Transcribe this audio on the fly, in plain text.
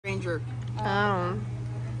danger. Oh.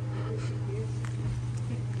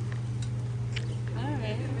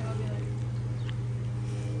 Alright.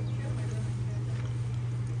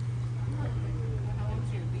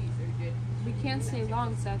 We can't stay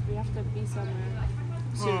long, Seth. We have to be somewhere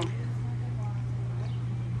soon.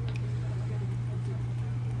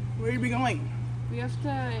 Where are you going? We have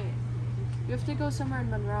to go somewhere in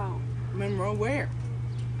Monroe. Monroe, where?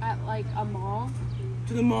 At like a mall.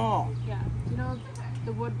 To the mall. Yeah. Do you know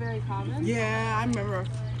the Woodbury Commons? Yeah, I remember.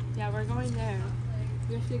 Yeah, we're going there.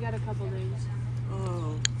 We have to get a couple things.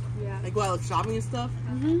 Oh. Yeah. Like go out shopping and stuff?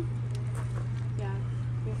 Mhm. Yeah.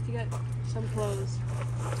 We have to get some clothes.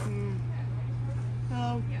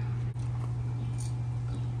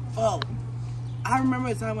 Oh. I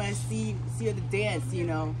remember the time when I see you at the dance, you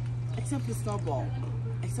know. Except the snowball.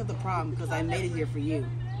 Except the prom, because I made it here for you.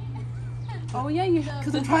 Oh yeah, you.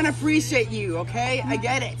 Because I'm trying to appreciate you, okay? I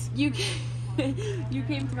get it. You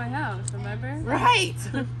came to my house, remember? Right.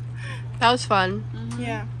 That was fun.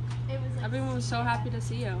 Yeah. Everyone was so happy to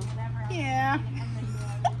see you. Yeah.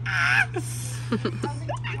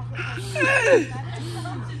 Yeah.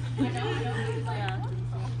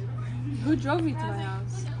 Who drove you to my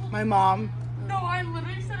house? My mom. No, I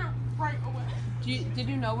literally said it right away. Did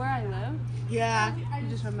you know where I live? Yeah. You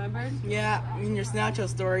just remembered? Yeah. In your Snatcho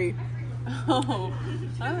story. Oh,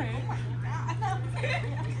 alright.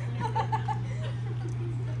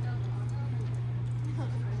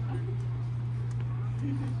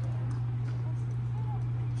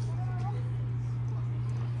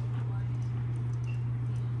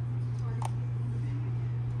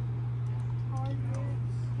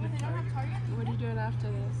 What are you doing after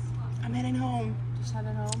this? I'm heading home. Just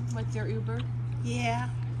heading home with your Uber? Yeah.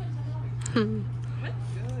 Do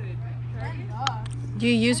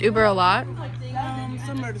you use Uber a lot?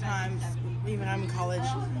 Some other times, even I'm in college.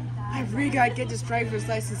 I really gotta get this driver's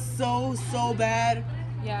license so bad.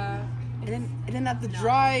 Yeah. And then have to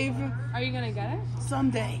drive Are you gonna get it?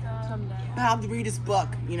 someday. Someday. I have to read this book,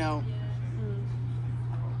 you know.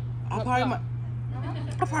 I'll probably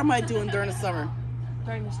might do it during the summer.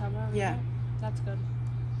 During the summer? Yeah. That's good.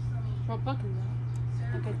 What book is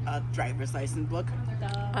that? Okay. A driver's license book.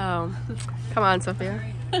 Oh. Come on, Sophia.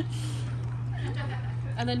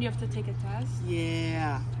 And then you have to take a test?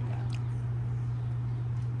 Yeah.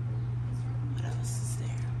 What else is there?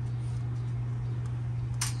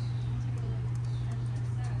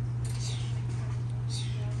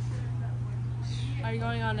 Are you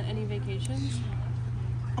going on any vacations?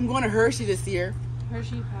 I'm going to Hershey this year.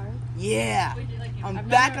 Hershey Park? Yeah. I'm I've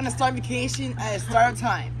back never- on the start vacation at the start of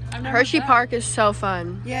time. I've never Hershey been. Park is so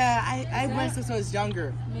fun. Yeah, I went since I was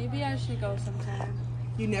younger. Maybe I should go sometime.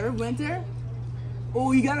 You never went there?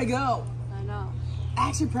 Oh, you gotta go. I know.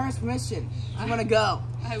 Ask your parents' permission. I want to go.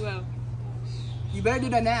 I will. You better do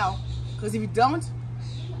that now, because if you don't,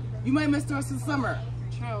 you might miss the rest of the summer.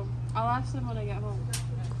 True. I'll ask them when I get home.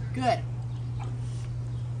 Good.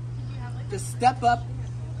 Just step up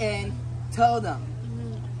and tell them.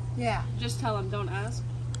 Yeah. Just tell them, don't ask.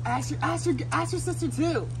 Ask your sister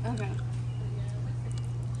too. Okay.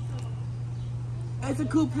 It's a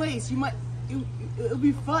cool place. It'll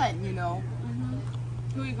be fun, you know.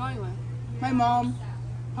 Who are you going with? My mom,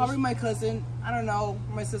 probably my cousin. I don't know.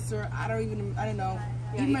 My sister. I don't know.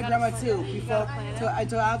 Yeah, Even you my gotta grandma plan too. it. You Before gotta plan it.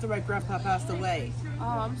 until after my grandpa passed away. Oh,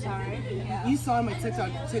 I'm sorry. You saw my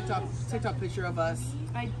TikTok picture of us.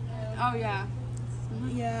 Oh yeah.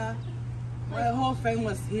 Yeah. My whole family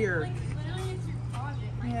was here.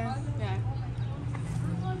 Yeah. Yeah.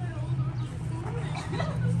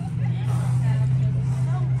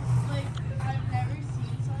 Like, I've never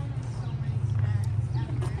seen someone with so many snacks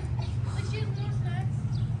ever. Like, she has more snacks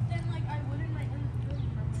than, like, I would in my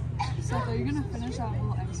own. Seth, are you gonna finish that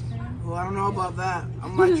whole ice cream? Well, I don't know about that. I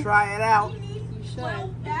might try it out. You should.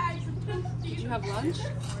 12 bags of toast. Did you have lunch?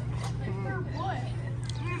 For what?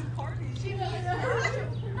 She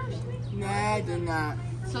Nah, I did not.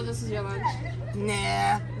 So this is your lunch?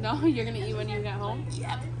 Nah. No, you're gonna eat when you get home?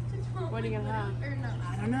 Yep. What are you gonna have? Or no,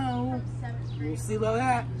 I don't know. We'll see about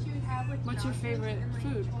that. she would have, like, What's your favorite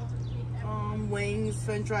food? Wings,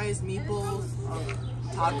 french fries, meatballs,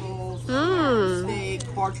 tacos, Mmm.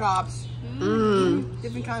 steak, pork chops, Mmm.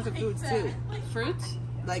 different kinds of foods too. Fruits?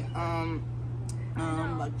 Like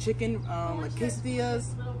like chicken, like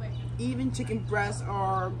quesadillas, even chicken breasts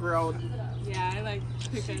are grilled. Yeah, I like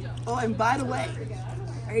chicken. Oh, and by the way,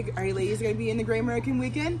 are you ladies gonna be in the Great American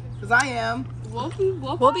Weekend? Cause I am. We'll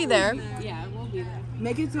be there. Yeah, we'll be there.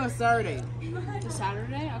 Make it to a Saturday. The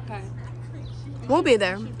Saturday? Okay. We'll be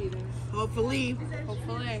there. Should be there. Hopefully.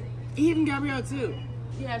 Hopefully. Even Gabrielle too.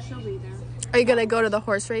 Yeah, she'll be there. Are you gonna go to the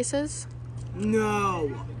horse races?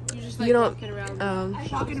 No. You like You don't- walking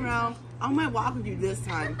around. Walking around. I might walk with you this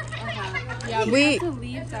time. Yeah, we We- had to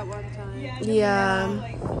leave that one time.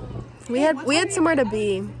 Yeah. We had somewhere to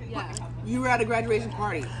be. Yeah. You were at a graduation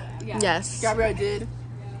party. Yeah. Yes. Gabrielle did.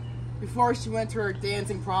 Before she went to her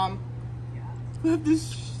dancing prom. With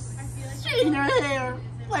this shit in her hair.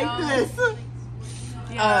 Like this.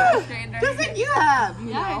 Yeah. I straightened her Just hair. like you have, you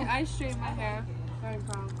Yeah, know. I straightened my hair during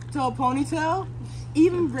prom. To a ponytail.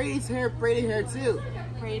 Even braided hair too.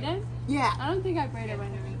 Braided? Yeah. I don't think I braided my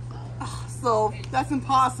hair. So that's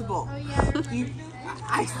impossible. Oh yeah. I remember You, you saying.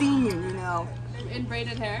 I've seen you, you know. In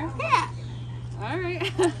braided hair? Yeah. All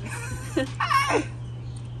right.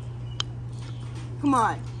 Come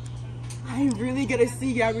on. I really gotta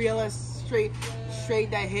see Gabriella straight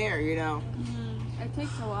that hair, you know. It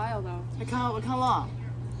takes a while though. Like how long?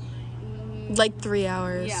 Like 3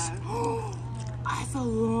 hours. Yeah. That's a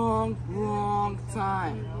long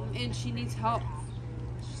time. And she needs help.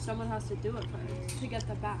 Someone has to do it for her to get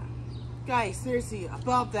the back. Guys, seriously,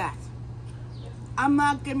 about that. I'm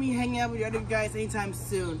not gonna be hanging out with the other guys anytime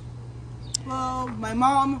soon. Well, my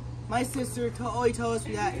mom, my sister always told us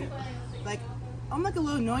that, like, I'm like a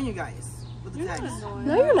little annoying you guys with the You're not text. annoying.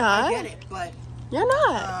 No, you're I not. get it, but You're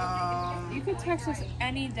not. You could text us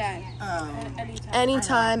any day. Anytime.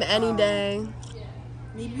 Anytime, any day.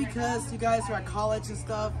 maybe because you guys are at college and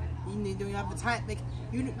stuff, you don't have the time. Like,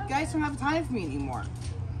 you guys don't have the time for me anymore.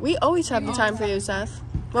 We always have the time for you, Seth.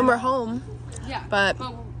 When we're home. Yeah. But-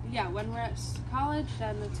 yeah, when we're at college,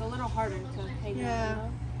 then it's a little harder to hang Yeah. out. You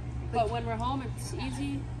know? But when we're home, it's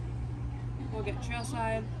easy. We'll get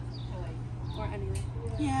Trailside or anywhere.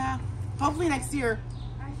 Yeah. Hopefully next year.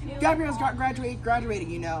 Gabrielle's graduating,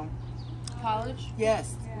 you know. College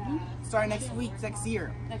Yes. Starting next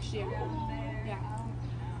year. next year. Yeah.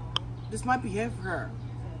 This might be it for her.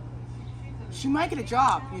 She might get a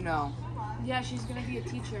job, you know. Yeah, she's gonna be a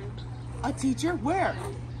teacher. A teacher? Where?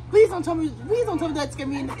 Please don't tell me that's gonna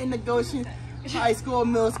be in the Goshen high school,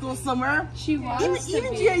 middle school, somewhere. She wants to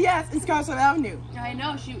Even be. GIS in Scottsdale Avenue. I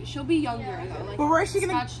know she'll be younger though. Like But where's she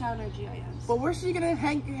gonna? Scotchtown or GIS. But where's she gonna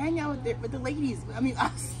hang out with the ladies? I mean,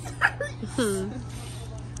 I'm sorry.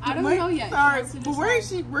 I don't know yet. She Sorry, has to but where is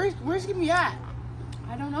decide. she? Where's she gonna be at?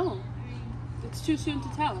 I don't know. It's too soon to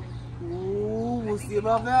tell. Ooh, we'll see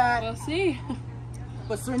about that. We'll see.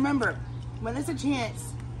 But so remember, when there's a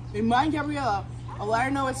chance, remind Gabriella. I'll let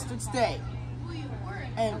her know it's to stay,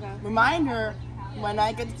 and Okay. remind her when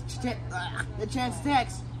I get the chance to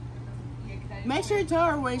text. Make sure you tell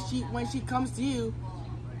her when she comes to you.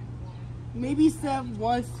 Maybe Seth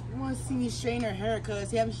wants to see me straighten her hair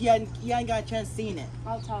because he hadn't got a chance seeing it.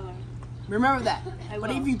 I'll tell her. Remember that. I But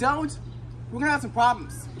will. if you don't, we're gonna have some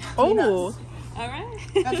problems. between Oh. us. All right.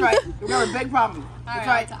 That's right. We're gonna have a big problem. All That's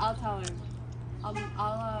right. right. I'll tell her.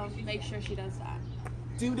 I'll make sure she does that.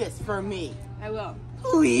 Do this for me, I will.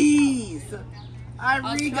 please. I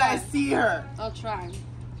I'll really try. gotta see her. I'll try.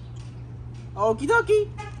 Okie dokie.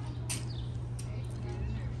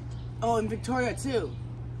 Oh, and Victoria too.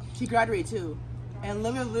 She graduated too, and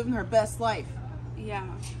living her best life. Yeah.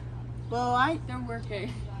 Well, They're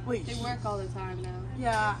working. wait. They work all the time now.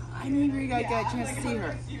 Yeah, I need really gotta get a chance to see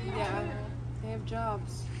her. Yeah. They have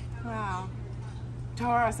jobs. Wow. Tell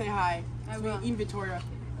her I say hi. I will. Even Victoria.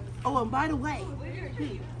 Oh, and by the way,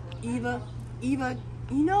 Eva, you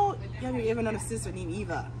know, you have another sister named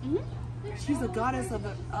Eva. She's the goddess of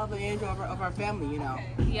the angel of our family, you know.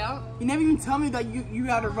 Yep. You never even tell me that you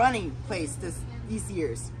had a running place these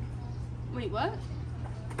years. Wait, what?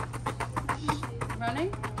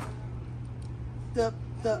 Running? The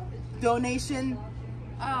donation,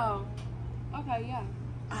 Oh. Okay, yeah.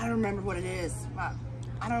 I don't remember what it is. I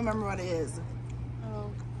don't remember what it is.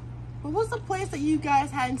 Oh. But what's the place that you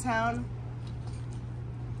guys had in town?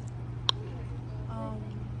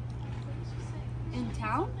 In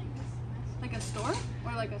town? Like a store?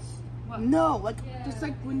 Or like a what? No, like just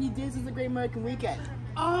like when you did This is a Great American Weekend.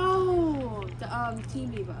 Oh, the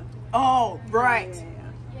Team Eva. Oh, right.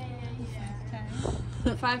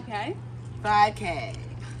 The 5K? 5K.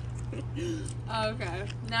 Oh, okay.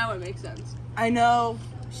 Now it makes sense. I know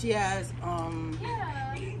she has I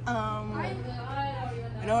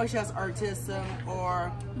know she has autism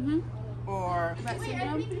or Rett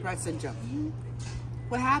syndrome? Rett syndrome.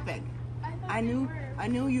 What happened? I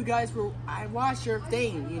knew you guys were. I watched your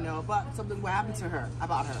thing, you know, about something. What happened to her?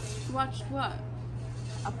 About her? Watched what?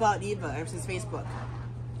 About Eva ever since Facebook.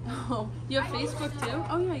 Oh, you have Facebook too?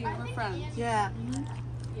 Oh yeah, you were friends. Yeah.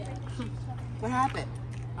 What happened?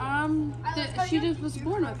 She just was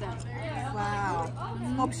born with it. Wow.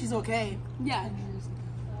 Hope she's okay. Yeah.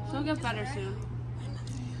 She'll get better soon.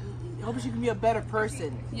 Hope she can be a better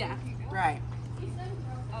person. Yeah. Right.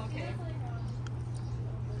 Okay.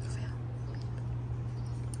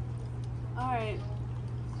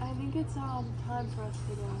 think it's time for us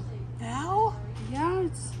to go. Now? Yeah,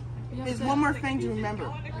 it's. There's one more thing to remember.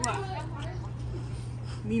 What?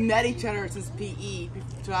 We met each other since PE.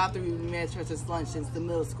 So after we met each other since lunch, since the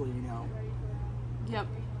middle school, you know. Yep.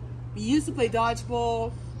 We used to play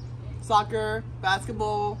dodgeball, soccer,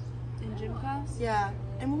 basketball. In gym class? Yeah.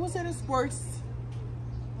 And what was the other sports?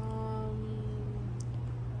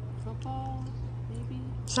 Football, maybe.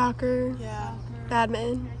 Soccer, Yeah.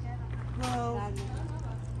 badminton. Well,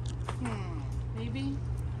 Badminton. Maybe.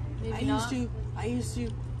 Maybe I not. used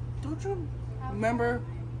to. Don't you remember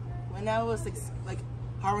when I was like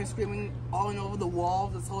hollering, screaming all over the wall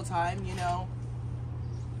this whole time? You know.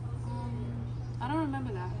 I don't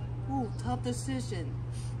remember that. Ooh, tough decision.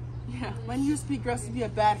 Yeah. When you used to be aggressive, to be a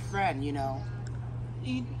bad friend, you know.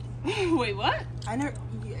 Wait, what? I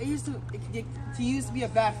used to used to be a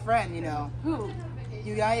bad friend, you know. Who?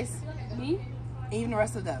 You guys, Me? and even the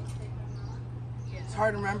rest of them. It's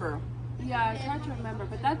hard to remember. Yeah, I tried to remember,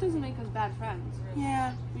 but that doesn't make us bad friends.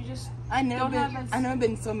 Yeah. We just I never don't have been. us. I never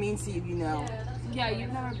been so mean to you, you know. Yeah,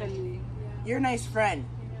 you've never been mean. You're a nice friend.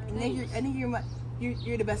 I think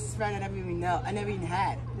you're the best friend I never even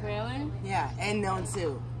had. Really? Yeah, and known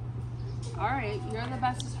too. All right, you're the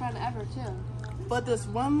bestest friend ever too. But there's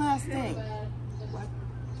one last thing. What?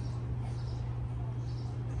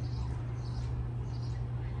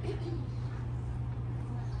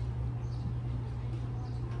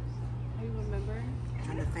 Are you remembering? I'm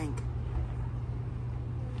trying to think.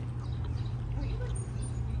 I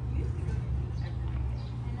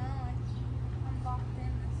know, I'm locked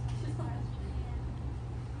in this.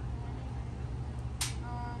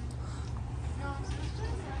 No, I'm supposed to do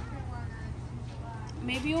the second one.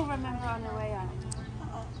 Maybe you'll remember on your way out.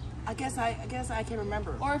 I guess I can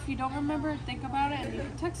remember. Or if you don't remember, think about it and you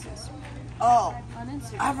can text us Oh, on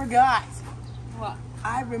Instagram. I forgot. What?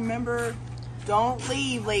 I remember. Don't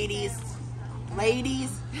leave, ladies.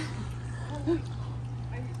 Ladies.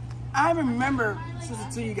 I remember listening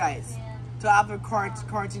to you guys. To after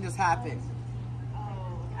quarantine just happened.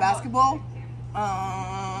 Basketball.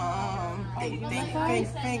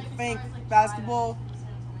 Think. Basketball.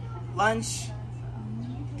 Lunch.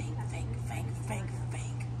 Think.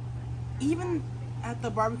 Even at the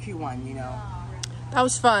barbecue one, you know. That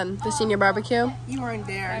was fun. The senior barbecue. You weren't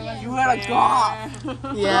there. You were like, golf.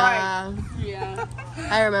 Yeah, Yeah.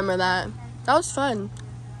 I remember that. That was fun.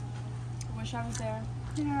 Wish I was there.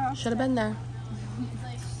 Yeah. Should have been there.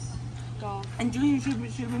 Golf. And Julia should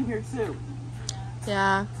have been here too.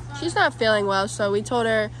 Yeah, she's not feeling well, so we told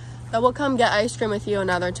her that we'll come get ice cream with you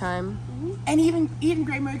another time. And even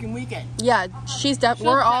Great American Weekend. Yeah, we'll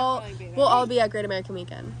definitely be there. all be at Great American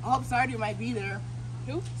Weekend. I hope Saturday might be there.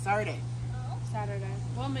 Who? Saturday. Saturday.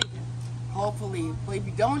 We'll make it. Hopefully. But if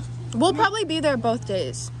you don't, We'll probably be there both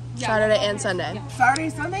days, Yeah, Saturday we'll and Sunday. Yeah. Saturday,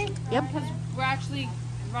 Sunday? Yep. Because we're actually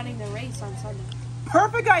running the race on Sunday.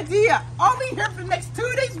 Perfect idea. I'll be here for the next 2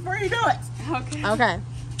 days before you do it. Okay. Okay.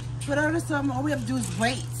 But other something, all we have to do is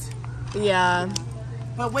wait. Yeah.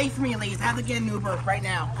 But wait for me, ladies. I have to get an Uber right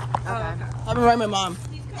now. Okay. I'll be right with my mom.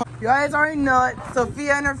 You guys already know it.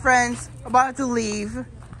 Sophia and her friends are about to leave.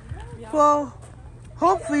 Well,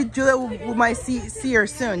 hopefully Julia might see her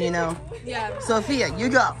soon, you know. Yeah. Sophia, you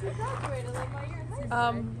go.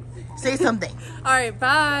 Say something. All right.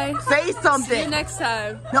 Bye. Say something. See you next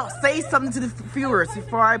time. No, say something to the viewers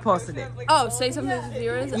before I posted it. Oh, say something to the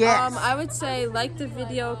viewers? Yes. I would say like the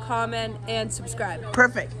video, comment, and subscribe.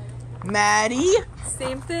 Perfect. Maddie,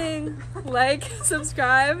 Same thing. Like,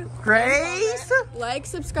 subscribe. Grace, Like,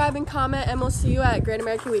 subscribe, and comment, and we'll see you at Great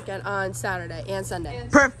American Weekend on Saturday and Sunday.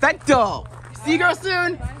 perfecto. See you girls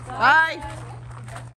soon. Bye.